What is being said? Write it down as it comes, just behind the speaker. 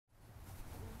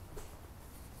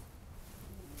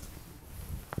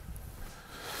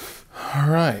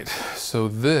right, so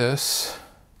this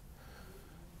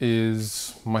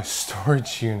is my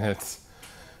storage unit.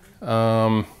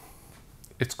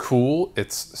 It's cool,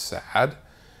 it's sad,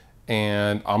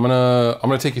 and I'm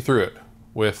gonna take you through it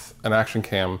with an action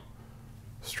cam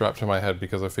strapped to my head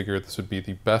because I figured this would be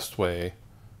the best way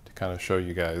to kind of show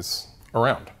you guys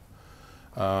around.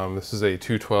 This is a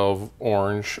 212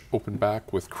 orange open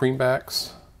back with cream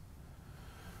backs.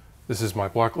 This is my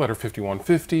block letter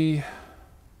 5150.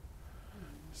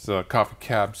 This is a Coffee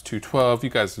Cabs 212. You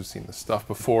guys have seen this stuff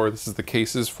before. This is the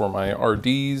cases for my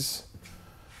RDs.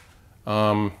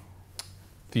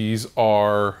 These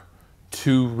are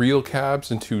 2 real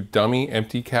cabs and 2 dummy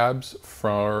empty cabs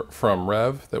from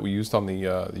Rev that we used on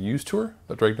the used tour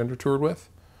that Drag Thunder toured with.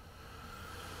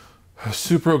 A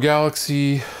Supro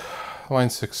Galaxy Line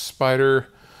 6 Spider.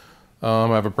 I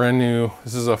have a brand new,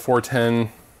 this is a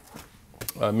 410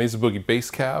 Mesa Boogie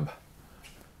bass cab.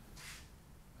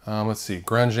 Let's see,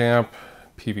 Grunge Amp,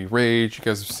 PV Rage, you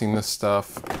guys have seen this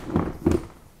stuff.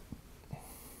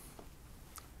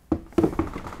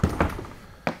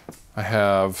 I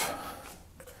have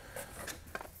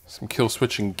some Kill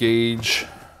Switch Engage.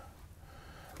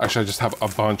 Actually, I just have a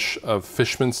bunch of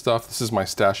Fishman stuff. This is my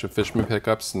stash of Fishman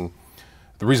pickups, and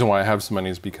the reason why I have so many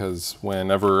is because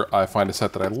whenever I find a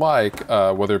set that I like,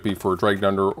 whether it be for Drag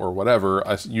Thunder or whatever,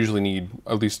 I usually need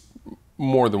at least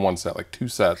more than one set, like 2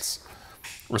 sets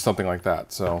or something like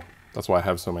that. So that's why I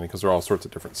have so many, because they're all sorts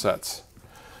of different sets.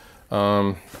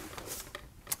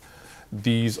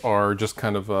 These are just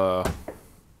kind of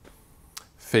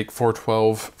fake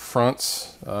 412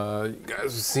 fronts. You guys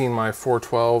have seen my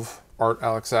 412 Art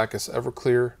Alexakis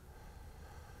Everclear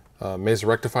Mesa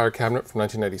Rectifier cabinet from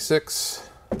 1996.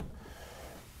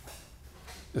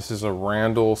 This is a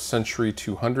Randall Century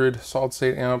 200 solid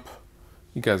state amp.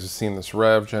 You guys have seen this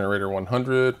Rev Generator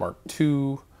 100 Mark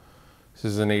II. This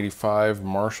is an 85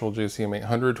 Marshall JCM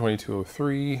 800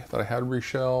 2203 that I had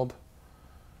reshelled.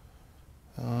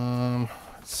 Let's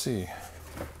see.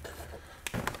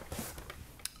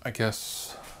 I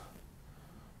guess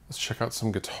let's check out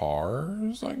some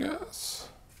guitars, I guess.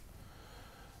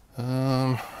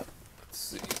 Let's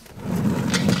see.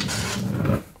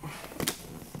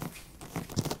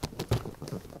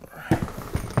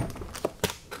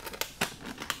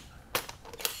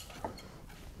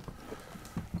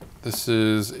 This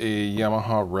is a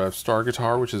Yamaha Rev Star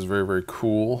guitar, which is very, very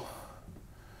cool.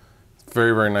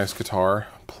 Very, very nice guitar.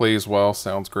 Plays well,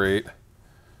 sounds great.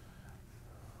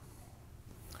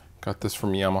 Got this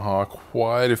from Yamaha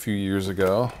quite a few years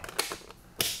ago.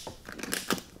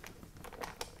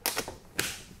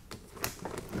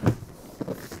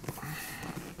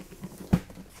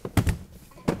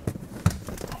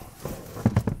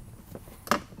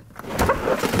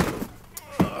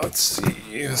 Let's see,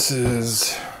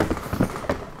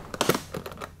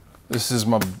 this is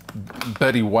my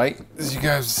Betty White, as you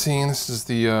guys have seen. This is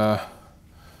the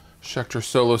Schecter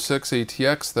Solo 6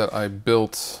 ATX that I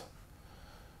built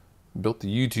the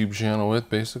YouTube channel with,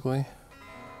 basically.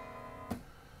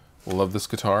 Love this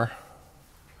guitar.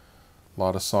 A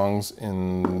lot of songs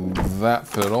in that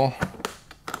fiddle.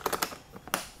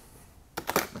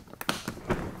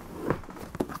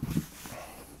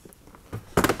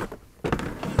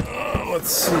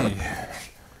 Let's see.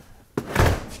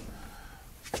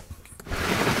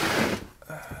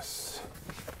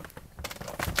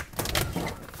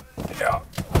 Yeah.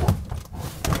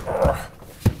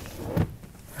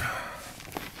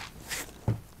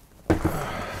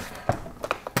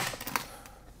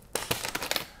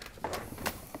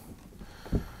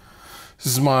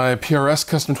 This is my PRS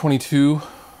Custom 22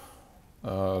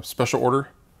 special order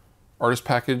artist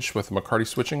package with McCarty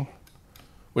switching,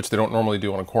 which they don't normally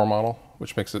do on a core model,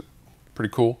 which makes it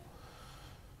pretty cool.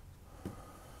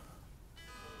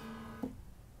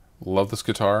 Love this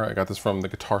guitar. I got this from the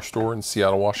Guitar Store in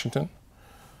Seattle, Washington.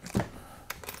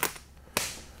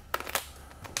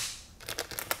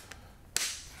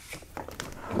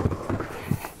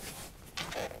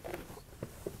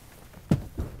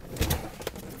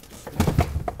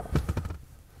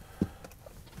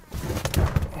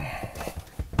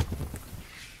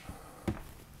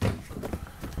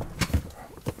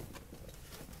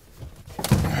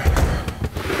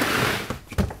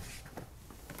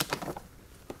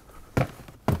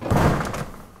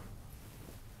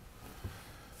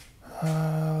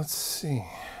 Let's see.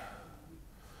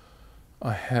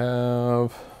 I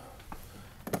have,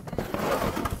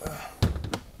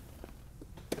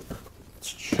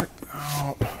 let's check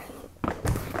out.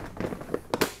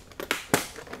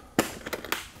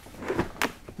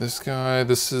 This guy,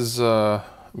 this is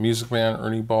Music Man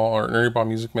Ernie Ball, or Ernie Ball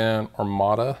Music Man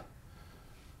Armada.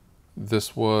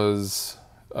 This was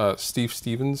Steve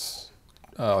Stevens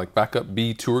like backup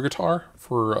B tour guitar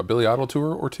for a Billy Idol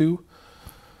tour or two.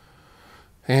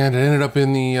 And it ended up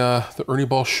in the Ernie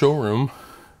Ball showroom,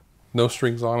 no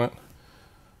strings on it,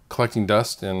 collecting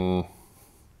dust, and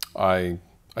I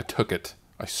took it.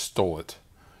 I stole it.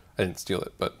 I didn't steal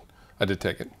it, but I did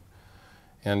take it.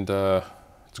 And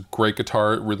it's a great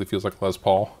guitar. It really feels like Les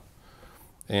Paul.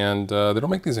 And they don't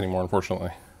make these anymore,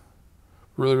 unfortunately.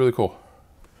 Really, really cool.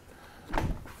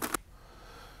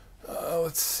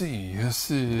 Let's see.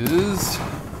 This is...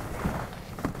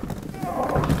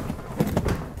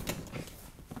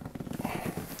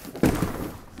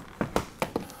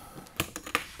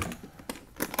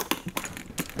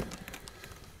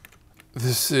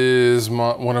 This is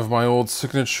one of my old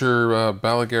signature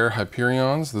Balaguer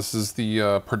Hyperions. This is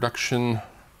the production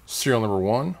serial number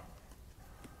 1.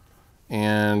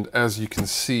 And as you can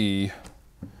see,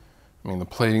 I mean, the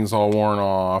plating's all worn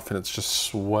off and it's just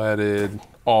sweated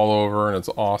all over and it's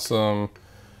awesome.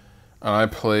 And I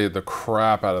played the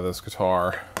crap out of this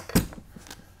guitar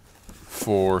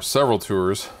for several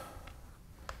tours.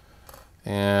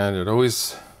 And it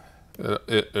always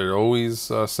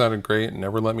sounded great and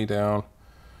never let me down.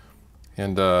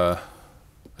 And I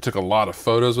took a lot of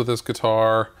photos with this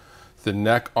guitar. The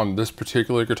neck on this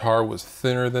particular guitar was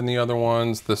thinner than the other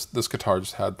ones. This guitar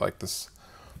just had like this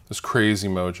crazy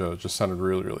mojo. It just sounded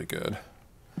really, really good.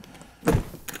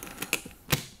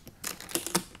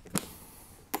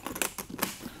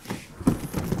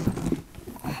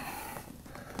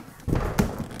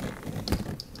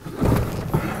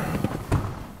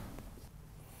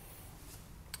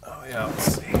 Oh yeah,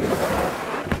 let's see.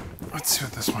 Let's see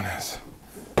what this one is.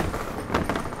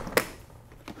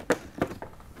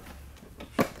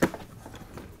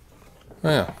 Oh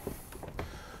yeah,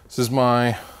 this is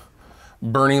my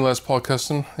Bernie Les Paul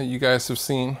custom that you guys have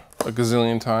seen a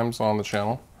gazillion times on the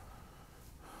channel.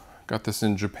 Got this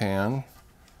in Japan.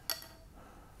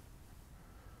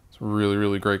 It's a really,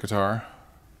 really great guitar.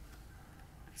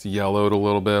 It's yellowed a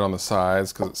little bit on the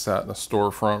sides because it sat in a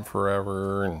storefront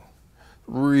forever, and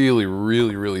really,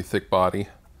 really, really thick body.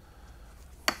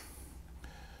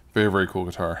 Very, very cool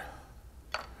guitar.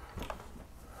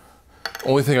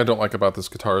 Only thing I don't like about this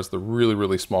guitar is the really,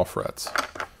 really small frets.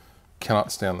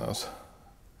 Cannot stand those,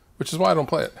 which is why I don't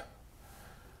play it.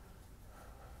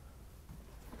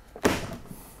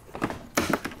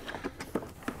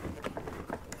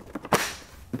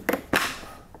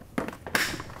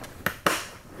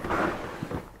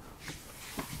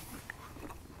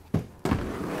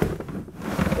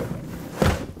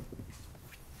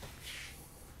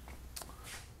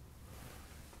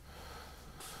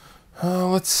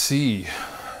 Let's see.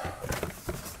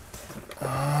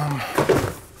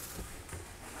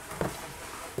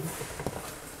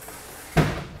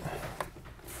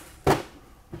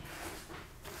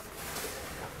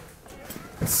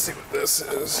 Let's see what this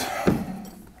is.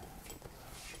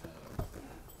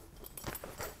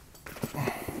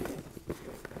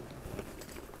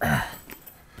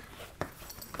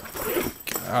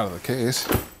 Get out of the case.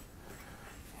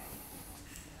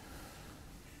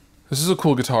 This is a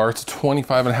cool guitar. It's a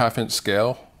 25.5-inch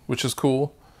scale, which is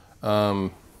cool.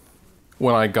 When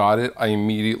I got it, I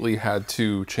immediately had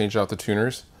to change out the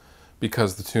tuners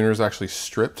because the tuners actually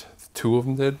stripped. 2 of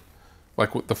them did.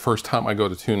 Like the first time I go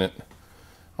to tune it,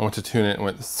 I went to tune it and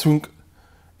went thunk,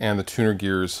 and the tuner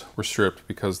gears were stripped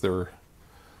because they were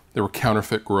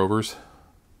counterfeit Grovers.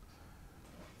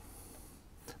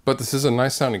 But this is a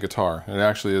nice sounding guitar. It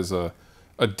actually is a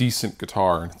decent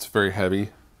guitar, and it's very heavy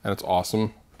and it's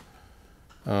awesome.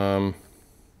 I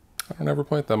don't ever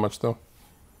play it that much though.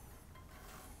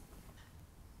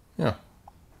 Yeah,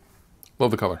 love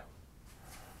the color.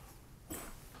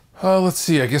 Let's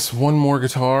see, I guess one more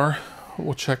guitar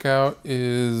we'll check out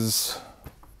is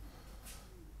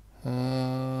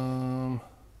let's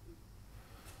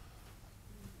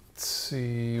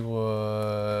see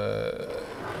what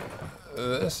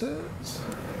this is.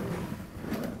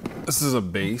 This is a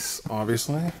bass,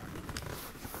 obviously.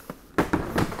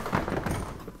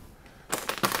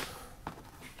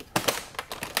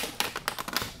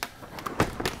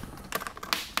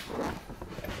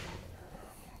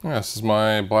 Yeah, this is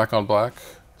my black on black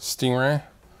Stingray.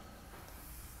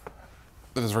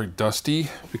 It is very dusty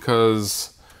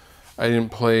because I didn't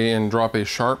play in drop A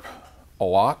sharp a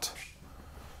lot.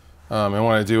 And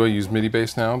when I do, I use MIDI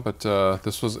bass now, but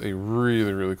this was a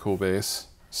really, really cool bass.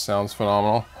 Sounds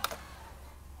phenomenal.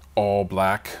 All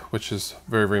black, which is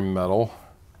very, very metal.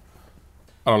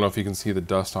 I don't know if you can see the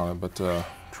dust on it, but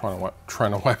trying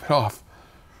to wipe it off.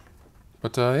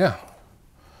 But yeah.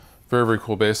 Very, very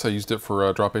cool bass. I used it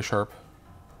for drop A sharp.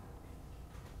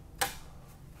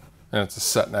 And it's a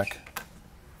set neck,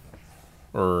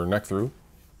 or neck through.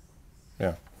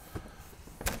 Yeah.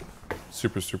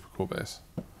 Super, super cool bass.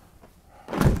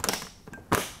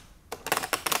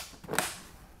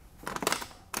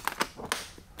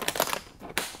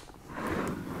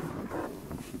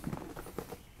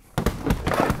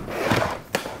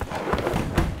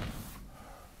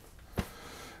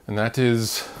 And that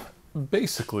is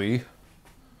basically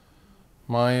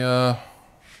my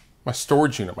my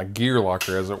storage unit, my gear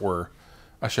locker, as it were.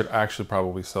 I should actually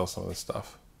probably sell some of this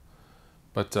stuff,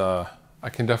 but I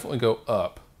can definitely go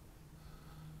up.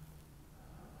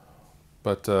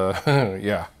 But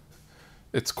yeah,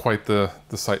 it's quite the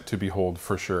sight to behold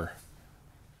for sure.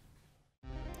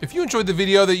 If you enjoyed the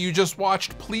video that you just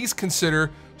watched, please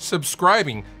consider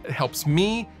subscribing. It helps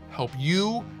me help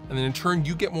you, and then in turn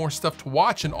you get more stuff to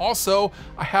watch. And also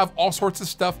I have all sorts of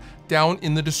stuff down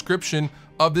in the description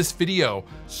of this video.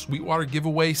 Sweetwater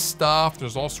giveaway stuff,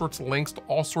 there's all sorts of links to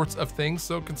all sorts of things,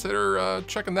 so consider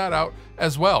checking that out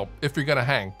as well if you're gonna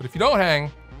hang. But if you don't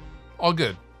hang, all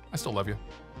good, I still love you.